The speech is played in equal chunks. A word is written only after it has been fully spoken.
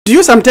Do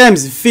you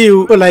sometimes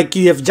feel like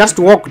you have just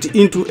walked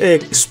into a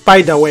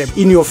spider web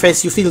in your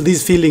face? You feel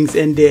these feelings,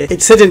 and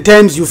at certain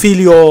times you feel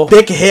your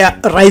back hair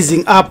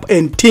rising up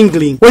and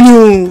tingling. When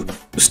you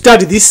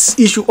study this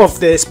issue of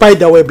the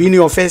spider web in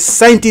your face,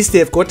 scientists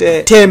have got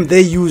a term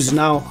they use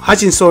now,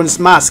 Hutchinson's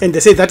mask, and they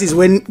say that is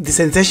when the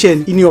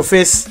sensation in your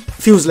face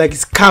feels like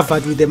it's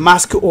covered with a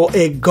mask or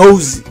a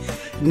gauze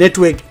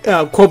network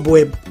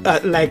cobweb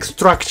like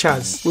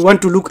structures. We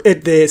want to look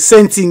at the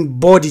sensing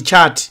body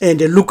chart and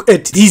look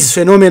at these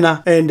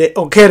phenomena and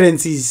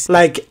occurrences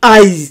like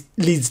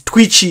eyelids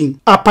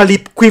twitching, upper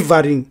lip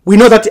quivering. We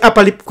know that the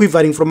upper lip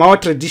quivering from our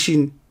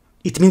tradition,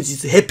 it means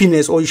it's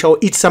happiness, or you shall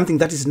eat something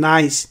that is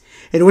nice.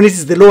 And when it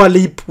is the lower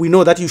lip, we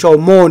know that you shall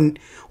mourn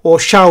or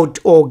shout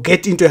or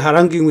get into a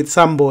haranguing with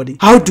somebody.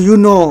 How do you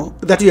know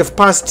that you have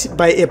passed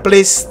by a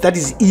place that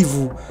is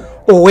evil,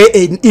 or where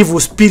an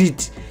evil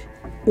spirit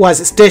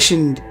was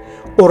stationed,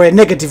 or a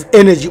negative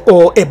energy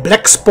or a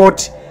black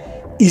spot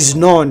is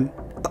known?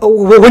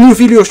 When you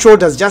feel your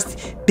shoulders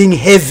just being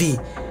heavy,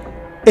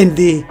 and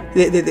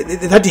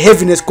that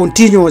heaviness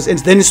continues and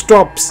then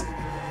stops,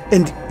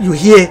 and you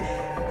hear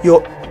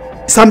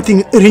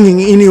something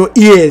ringing in your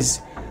ears,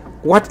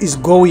 what is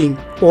going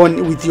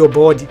on with your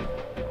body?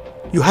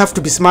 You have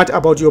to be smart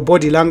about your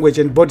body language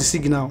and body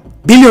signal.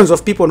 Billions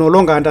of people no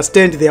longer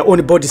understand their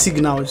own body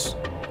signals.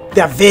 They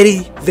are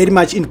very, very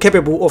much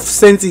incapable of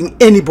sensing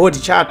any body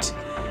chart,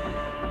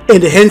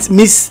 and hence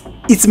miss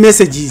its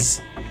messages,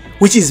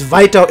 which is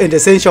vital and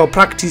essential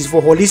practice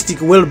for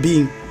holistic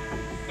well-being.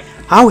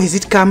 How has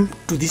it come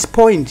to this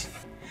point?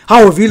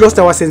 How have we lost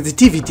our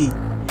sensitivity,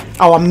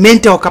 our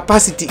mental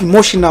capacity,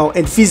 emotional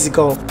and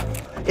physical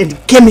and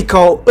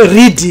chemical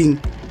reading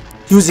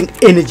using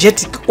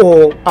energetic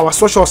or our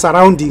social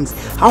surroundings?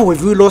 How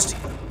have we lost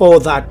all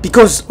that?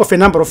 Because of a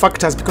number of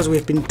factors. Because we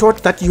have been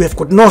taught that you have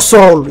got no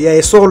soul, you are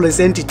a soulless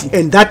entity,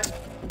 and that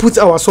puts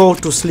our soul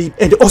to sleep.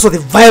 And also the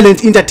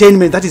violent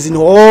entertainment that is in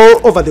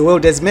all over the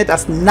world has made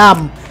us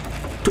numb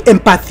to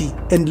empathy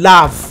and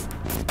love.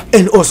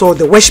 And also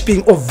the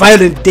worshipping of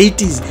violent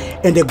deities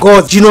and the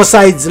gods,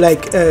 genocides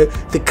like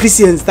the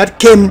Christians that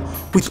came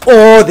with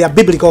all their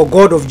biblical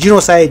god of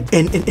genocide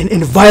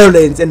and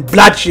violence and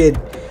bloodshed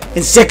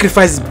and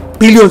sacrifice,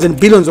 billions and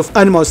billions of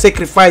animals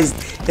sacrificed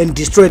and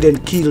destroyed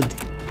and killed.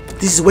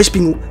 This is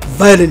worshipping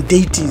violent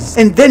deities.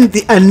 And then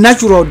the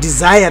unnatural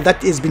desire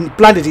that has been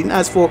planted in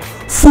us for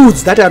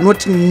foods that are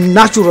not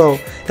natural,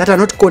 that are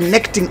not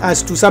connecting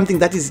us to something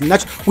that is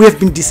natural. We have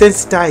been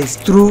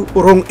desensitized through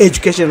wrong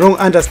education, wrong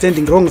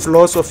understanding, wrong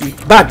philosophy.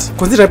 But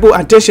considerable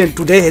attention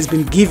today has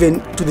been given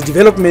to the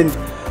development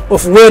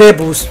of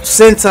wearables,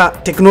 sensor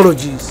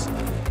technologies.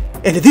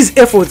 And these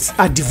efforts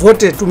are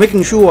devoted to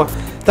making sure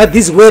that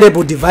these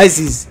wearable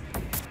devices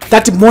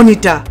that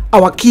monitor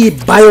our key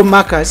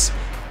biomarkers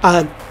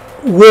are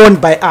worn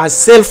by our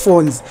cell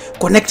phones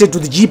connected to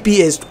the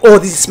GPS or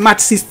these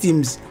smart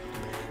systems.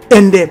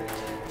 And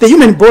the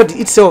human body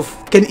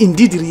itself can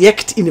indeed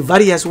react in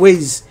various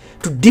ways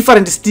to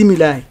different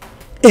stimuli.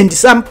 And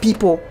some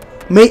people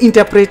may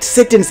interpret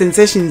certain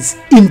sensations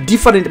in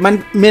different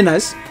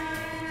manners.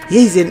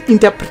 Here is an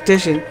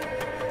interpretation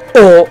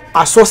or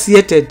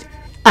associated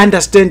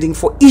understanding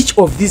for each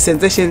of these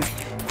sensations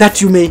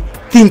that you may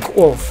think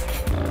of.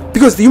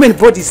 Because the human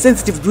body is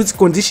sensitive to these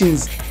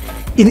conditions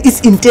in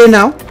its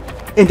internal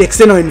and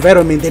external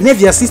environment. The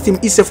nervous system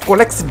itself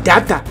collects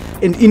data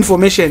and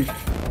information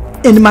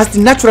and must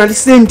naturally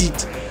send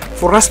it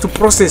for us to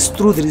process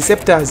through the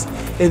receptors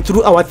and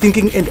through our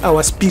thinking and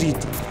our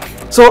spirit.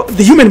 So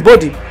the human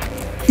body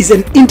is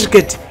an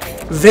intricate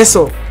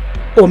vessel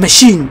or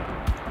machine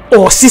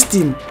or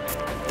system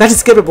that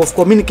is capable of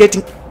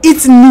communicating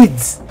its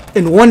needs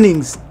and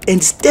warnings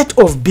and state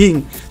of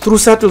being through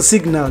subtle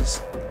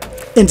signals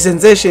and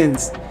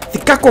sensations.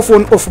 The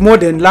cacophony of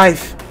modern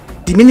life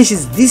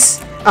diminishes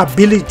this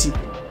ability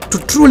to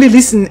truly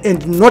listen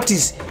and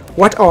notice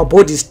what our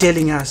body is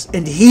telling us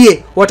and hear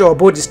what our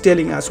body is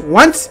telling us.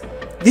 Once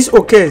this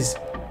occurs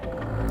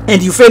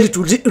and you fail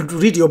to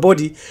read your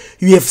body,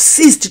 you have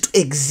ceased to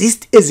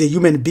exist as a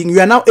human being.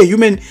 You are now a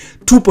human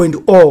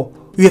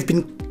 2.0. You have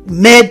been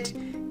made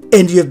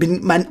and you have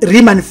been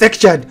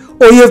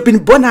remanufactured, or you have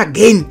been born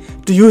again,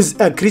 to use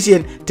a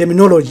Christian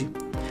terminology.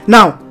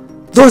 Now,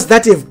 those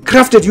that have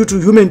crafted you to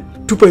human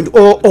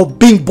 2.0 or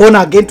being born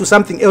again to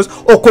something else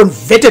or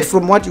converted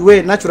from what you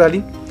were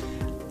naturally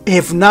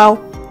have now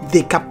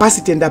the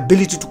capacity and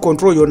ability to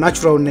control your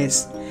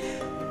naturalness.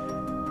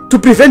 To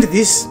prevent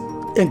this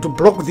and to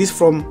block this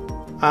from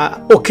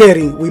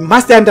occurring, we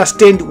must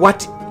understand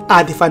what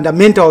are the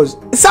fundamentals,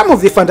 some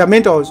of the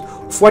fundamentals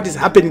of what is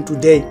happening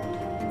today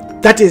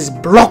that has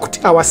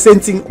blocked our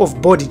sensing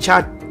of body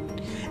chart.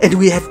 And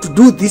we have to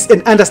do this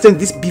and understand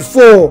this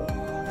before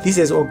this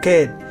has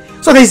occurred.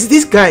 So there is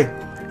this guy,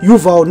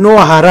 Yuval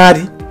Noah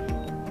Harari,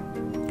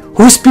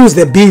 who spills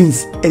the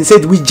beans and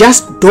said we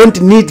just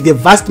don't need the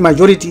vast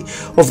majority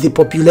of the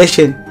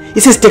population. He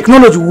says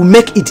technology will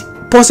make it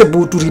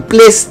possible to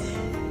replace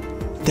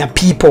the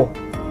people.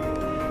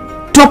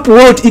 Top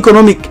World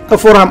Economic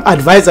Forum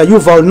advisor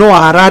Yuval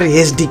Noah Harari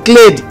has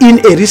declared in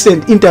a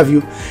recent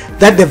interview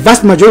that the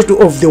vast majority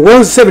of the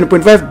world's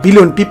 7.5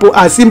 billion people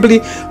are simply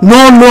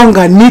no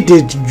longer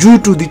needed due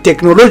to the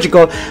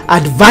technological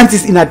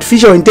advances in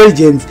artificial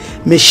intelligence,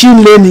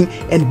 machine learning,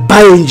 and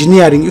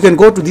bioengineering. You can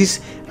go to this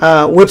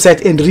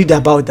website and read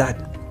about that.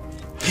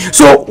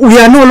 So we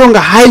are no longer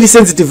highly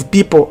sensitive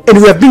people, and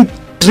we have been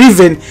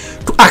driven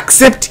to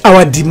accept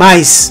our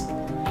demise.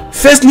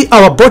 Firstly,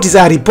 our bodies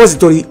are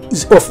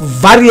repositories of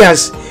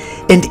various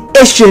and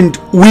ancient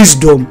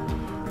wisdom.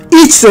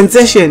 Each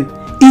sensation,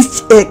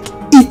 each ache,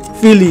 each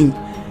feeling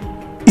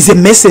is a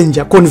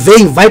messenger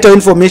conveying vital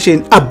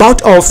information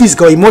about our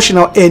physical,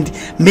 emotional, and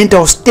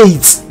mental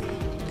states.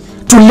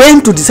 To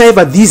learn to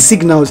decipher these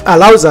signals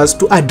allows us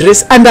to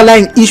address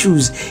underlying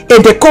issues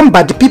and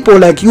combat people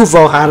like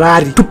Yuval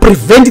Harari to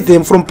prevent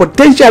them from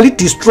potentially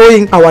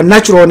destroying our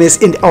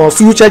naturalness and our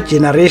future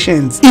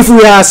generations. If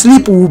we are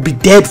asleep, we will be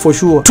dead for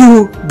sure.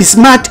 To be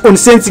smart on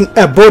sensing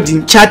a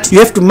body chart, you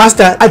have to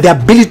master the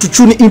ability to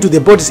tune into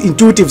the body's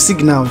intuitive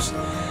signals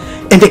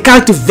and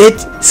cultivate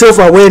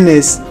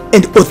self-awareness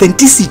and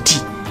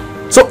authenticity.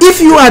 So if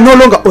you are no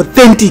longer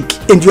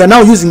authentic and you are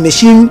now using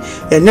machine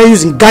and now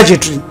using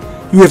gadgetry,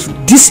 you have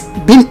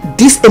been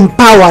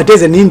disempowered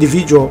as an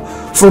individual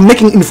from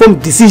making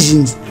informed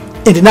decisions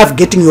and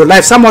navigating your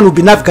life. Someone will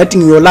be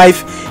navigating your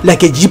life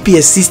like a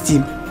GPS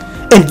system,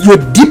 and your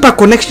deeper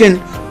connection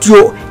to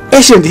your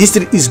ancient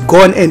history is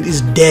gone and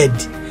is dead.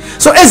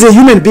 So as a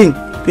human being,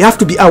 you have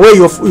to be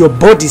aware of your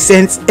body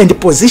sense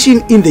and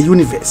position in the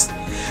universe.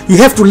 You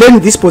have to learn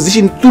this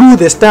position through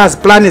the stars,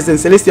 planets, and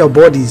celestial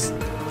bodies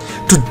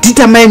to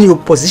determine your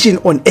position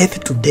on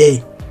earth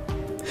today.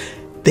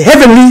 The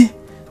heavenly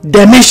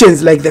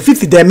dimensions, like the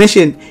fifth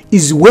dimension,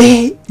 is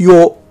where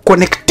your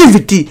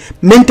connectivity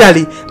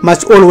mentally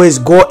must always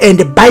go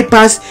and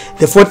bypass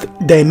the fourth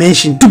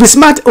dimension. To be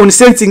smart on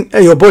sensing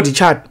your body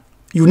chart,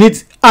 you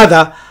need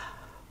other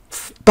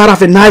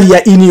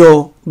paraphernalia in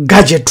your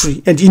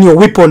gadgetry and in your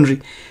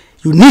weaponry.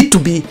 You need to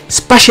be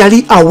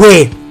spatially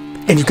aware,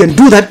 and you can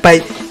do that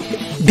by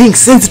being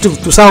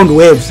sensitive to sound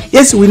waves.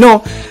 Yes, we know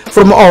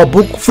from our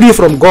book Free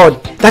From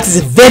God that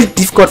is very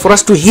difficult for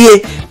us to hear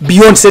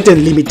beyond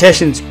certain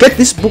limitations. Get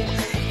this book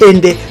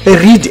and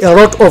read a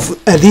lot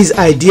of these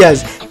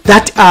ideas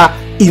that are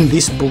in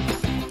this book.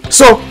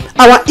 So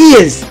our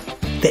ears,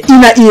 the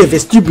inner ear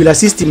vestibular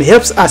system,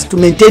 helps us to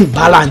maintain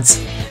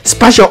balance,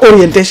 spatial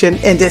orientation,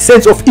 and a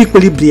sense of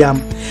equilibrium.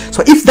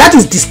 So if that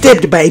is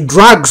disturbed by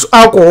drugs,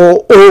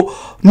 alcohol, or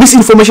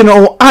misinformation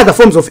or other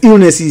forms of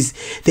illnesses,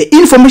 the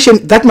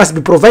information that must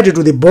be provided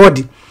to the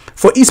body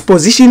for its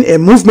position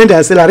and movement and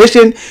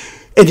acceleration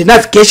and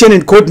navigation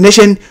and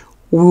coordination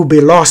will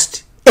be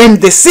lost.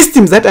 And the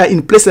systems that are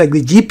in place, like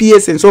the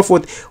GPS and so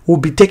forth, will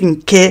be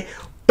taking care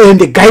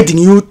and guiding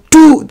you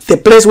to the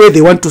place where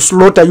they want to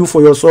slaughter you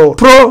for your soul.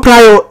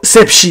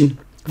 Proprioception.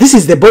 This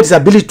is the body's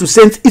ability to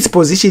sense its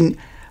position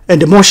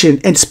and motion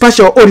and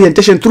spatial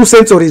orientation through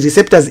sensory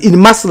receptors in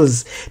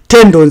muscles,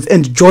 tendons,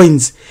 and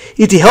joints.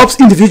 It helps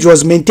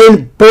individuals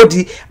maintain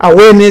body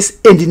awareness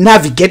and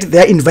navigate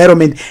their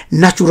environment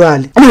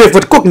naturally. And we've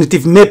got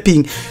cognitive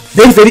mapping,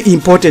 very, very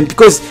important,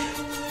 because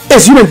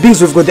as human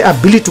beings, we've got the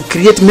ability to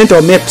create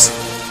mental maps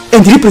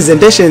and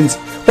representations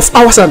of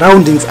our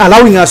surroundings,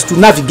 allowing us to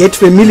navigate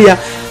familiar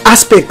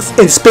aspects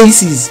and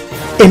spaces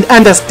and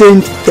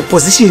understand the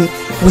position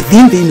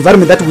within the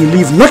environment that we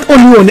live, not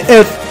only on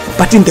Earth,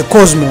 but in the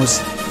cosmos.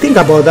 Think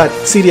about that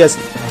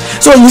seriously.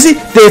 So you see,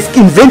 they've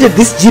invented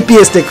this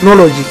GPS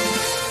technology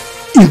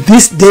in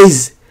these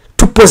days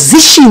to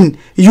position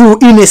you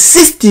in a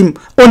system,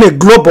 on a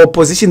global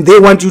position they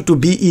want you to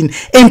be in,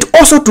 and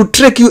also to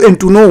track you and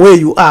to know where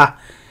you are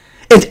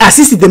and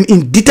assist them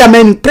in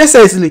determining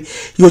precisely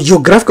your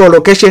geographical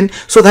location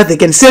so that they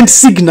can send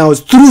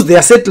signals through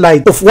their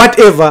satellite of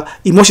whatever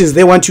emotions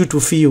they want you to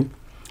feel.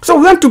 So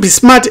we want to be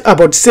smart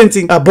about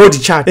sensing a body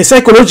chart, a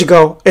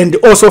psychological and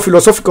also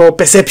philosophical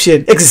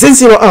perception,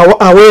 existential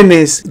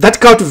awareness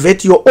that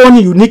cultivate your own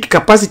unique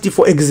capacity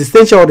for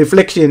existential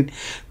reflection,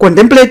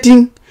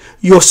 contemplating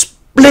your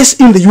place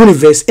in the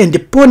universe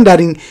and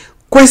pondering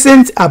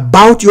questions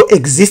about your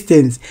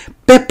existence,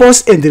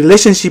 purpose, and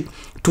relationship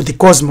to the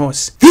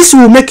cosmos. This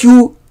will make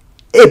you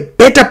a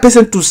better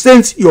person to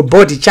sense your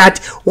body chart.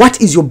 What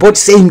is your body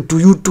saying to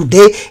you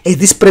today at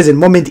this present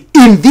moment,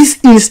 in this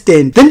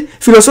instant? Then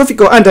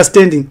philosophical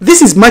understanding.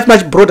 This is much,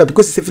 much broader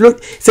because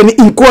it's an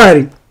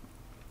inquiry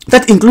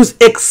that includes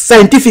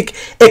scientific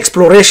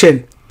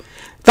exploration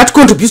that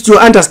contributes to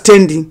your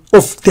understanding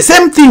of the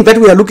same thing that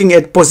we are looking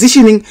at,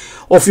 positioning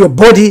of your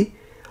body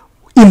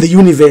in the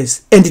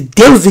universe, and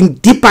delving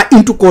deeper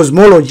into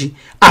cosmology,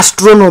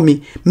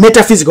 astronomy,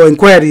 metaphysical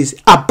inquiries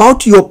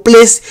about your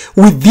place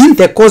within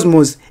the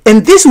cosmos.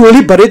 And this will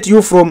liberate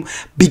you from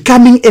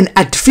becoming an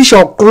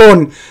artificial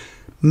clone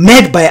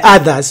made by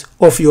others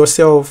of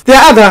yourself. There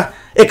are other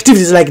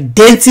activities like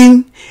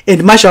dancing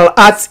and martial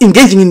arts.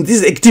 Engaging in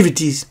these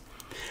activities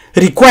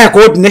require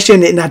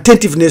coordination and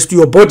attentiveness to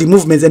your body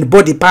movements and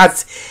body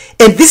parts,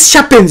 and this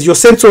sharpens your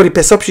sensory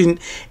perception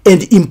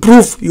and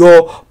improve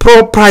your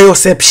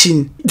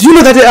proprioception. Do you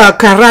know that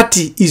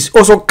karate is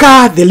also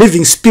Ka, the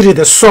living spirit,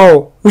 the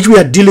soul, which we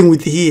are dealing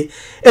with here,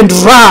 and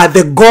Ra,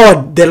 the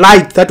God, the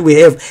light that we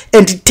have,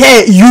 and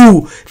Te,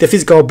 you, the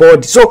physical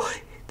body. So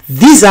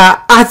these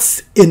are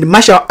arts and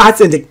martial arts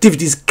and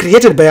activities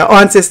created by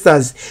our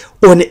ancestors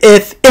on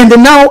earth and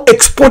now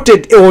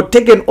exported or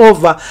taken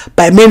over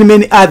by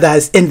many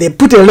others, and they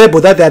put a label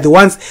that they are the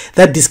ones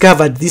that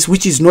discovered this,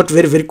 which is not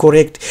very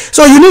correct.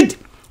 So you need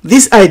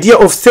this idea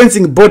of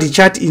sensing body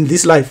chart in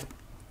this life.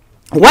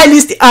 While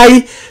this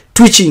eye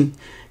twitching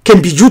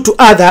can be due to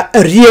other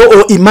real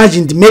or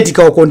imagined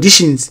medical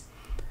conditions,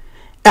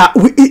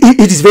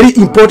 it is very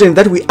important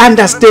that we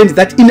understand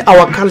that in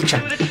our culture,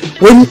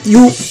 when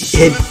you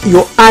had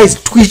your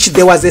eyes twitch,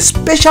 there was a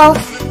special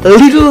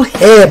little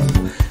herb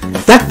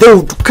that they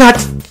would cut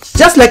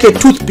just like a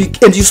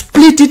toothpick, and you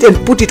split it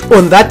and put it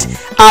on that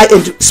eye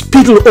and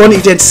spittle on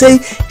it and say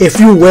a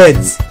few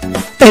words,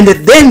 and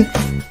then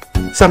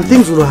some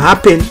things will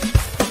happen.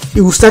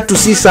 You will start to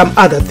see some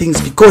other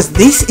things, because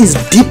this is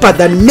deeper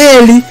than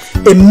merely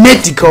a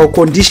medical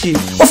condition.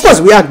 Of course,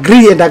 we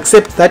agree and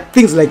accept that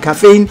things like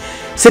caffeine,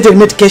 certain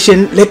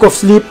medication, lack of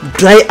sleep,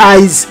 dry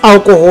eyes,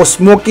 alcohol,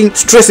 smoking,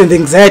 stress and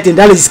anxiety and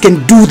allergies can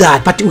do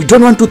that, but we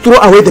don't want to throw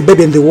away the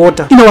baby in the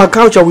water. In our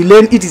culture, we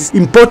learn it is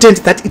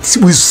important that it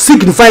is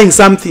signifying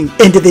something,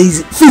 and there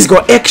is physical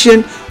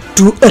action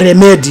to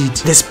remedy it,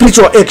 the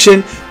spiritual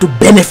action to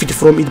benefit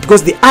from it,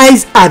 because the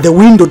eyes are the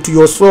window to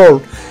your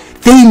soul.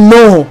 They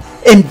know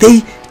and they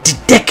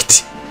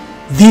detect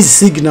these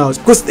signals,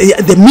 because they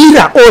are the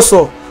mirror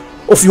also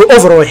of your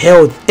overall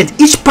health, and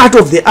each part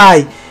of the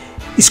eye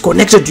is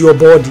connected to your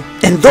body.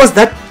 And those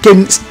that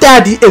can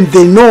study and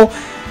they know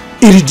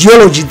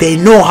iridology, they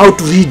know how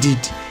to read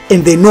it,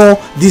 and they know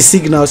these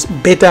signals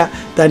better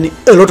than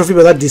a lot of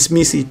people that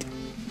dismiss it.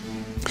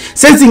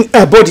 Sensing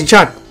a body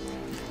chart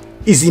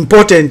is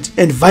important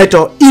and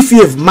vital if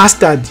you have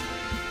mastered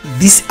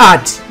this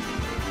art,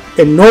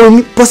 and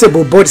knowing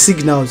possible body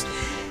signals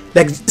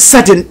like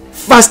certain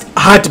fast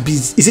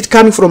heartbeats. Is it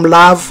coming from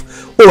love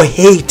or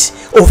hate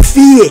or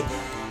fear?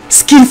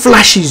 Skin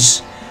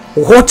flashes,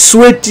 hot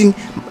sweating,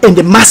 and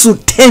the muscle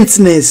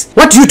tenseness.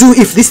 What do you do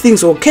if these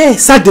things okay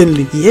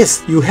suddenly?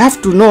 Yes, you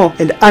have to know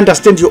and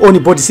understand your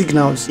own body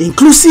signals,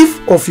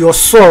 inclusive of your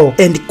soul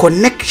and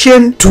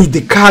connection to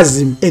the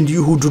chasm. And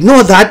you would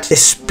know that the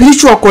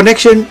spiritual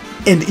connection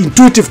and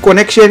intuitive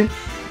connection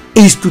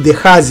is to the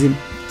chasm,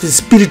 to the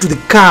spirit, to the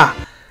Ka,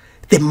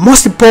 the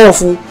most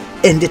powerful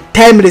and the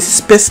timeless,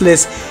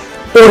 spaceless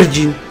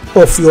origin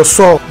of your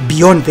soul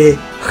beyond the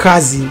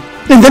chasm.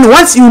 And then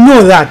once you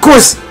know that,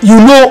 because you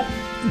know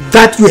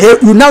that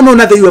you now know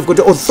that you have got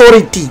the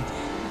authority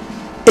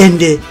and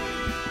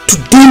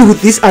to deal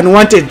with this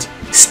unwanted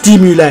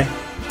stimuli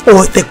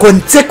or the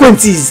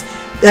consequences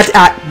that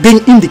are being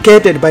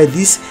indicated by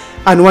this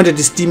unwanted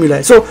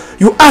stimuli. So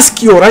you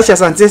ask your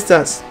righteous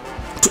ancestors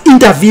to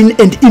intervene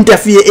and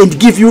interfere and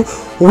give you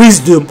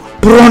wisdom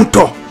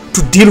pronto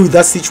to deal with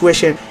that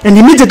situation, and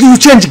immediately you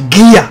change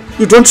gear.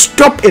 You don't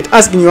stop at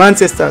asking your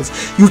ancestors.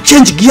 You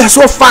change gear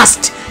so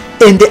fast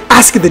and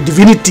ask the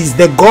divinities,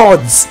 the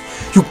gods.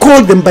 You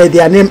call them by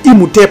their name,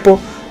 Imutepo,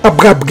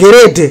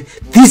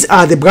 Abrabgerete. These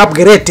are the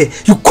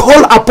Brabgerete. You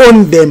call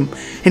upon them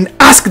and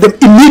ask them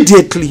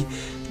immediately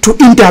to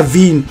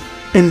intervene,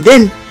 and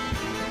then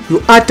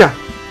you utter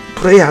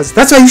prayers.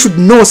 That's why you should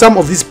know some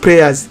of these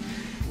prayers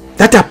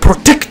that are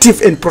protective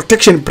and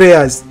protection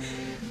prayers.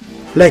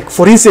 Like,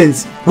 for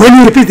instance, when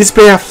you repeat this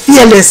prayer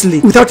fearlessly,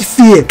 without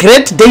fear,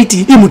 great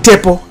deity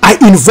Imutepo, I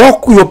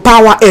invoke your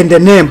power and the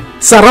name.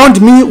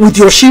 Surround me with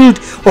your shield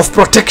of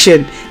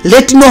protection.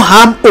 Let no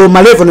harm or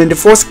malevolent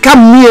force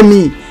come near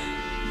me.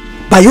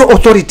 By your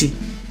authority,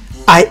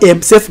 I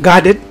am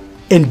safeguarded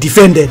and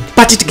defended.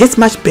 But it gets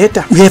much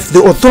better. You have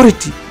the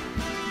authority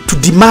to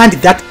demand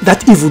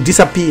that evil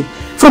disappear.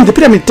 From the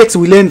pyramid text,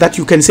 we learn that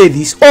you can say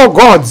this: "O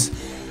gods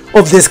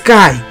of the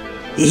sky,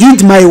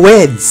 heed my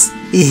words.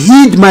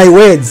 Heed my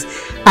words.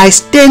 I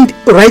stand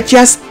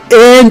righteous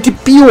and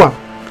pure.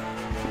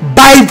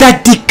 By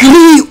the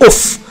decree of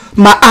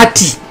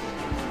Maati,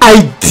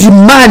 I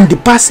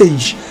demand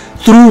passage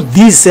through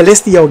these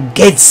celestial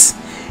gates.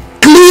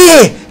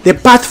 Clear the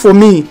path for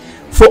me,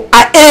 for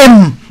I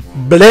am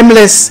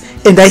blameless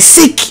and I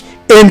seek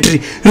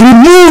entry.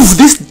 Remove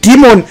this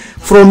demon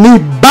from me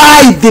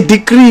by the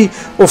decree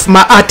of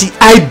Maati.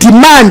 I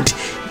demand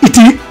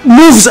it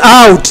moves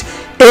out,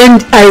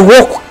 and I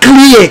walk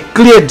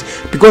cleared,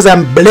 because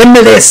I'm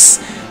blameless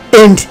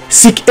and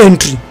seek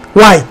entry."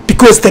 Why?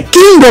 Because the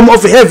kingdom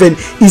of heaven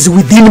is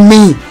within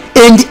me,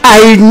 and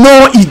I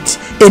know it,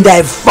 and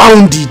I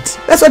found it.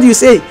 That's what you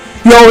say.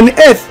 You are on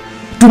earth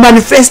to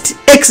manifest,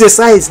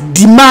 exercise,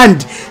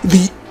 demand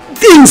the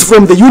things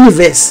from the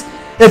universe.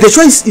 And the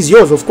choice is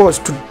yours, of course,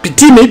 to be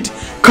timid,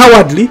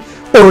 cowardly,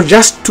 or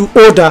just to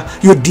order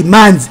your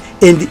demands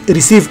and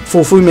receive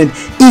fulfillment.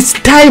 It's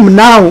time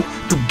now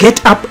to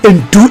get up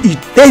and do it.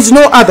 There is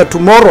no other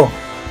tomorrow.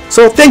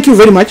 So thank you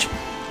very much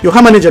your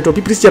manager to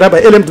people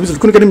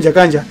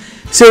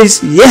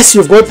says yes,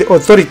 you've got the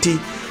authority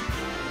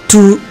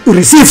to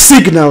receive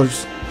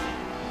signals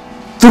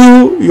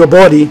through your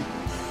body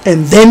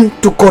and then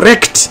to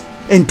correct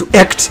and to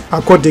act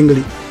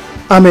accordingly.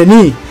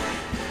 Amen.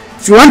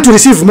 If you want to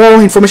receive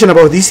more information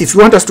about this, if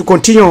you want us to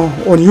continue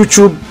on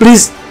YouTube,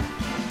 please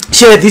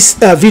share this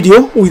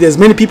video with as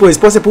many people as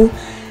possible.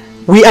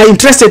 We are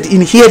interested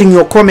in hearing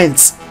your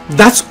comments.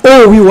 That's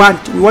all we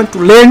want. We want to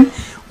learn,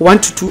 we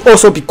want to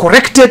also be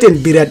corrected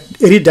and be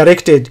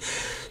redirected.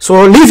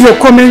 So leave your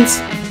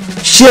comments,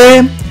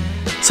 share,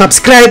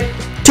 subscribe,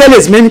 tell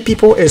as many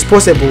people as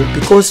possible,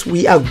 because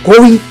we are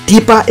going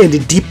deeper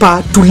and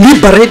deeper to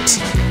liberate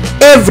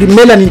every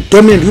melanin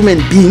dominant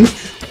human being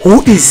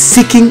who is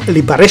seeking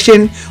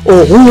liberation,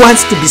 or who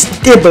wants to be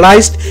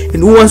stabilized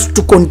and who wants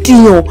to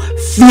continue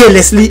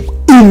fearlessly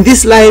in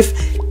this life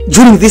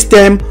during this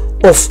time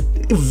of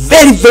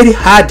very, very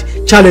hard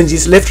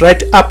challenges, left,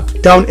 right, up,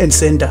 down and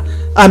center.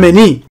 Amen.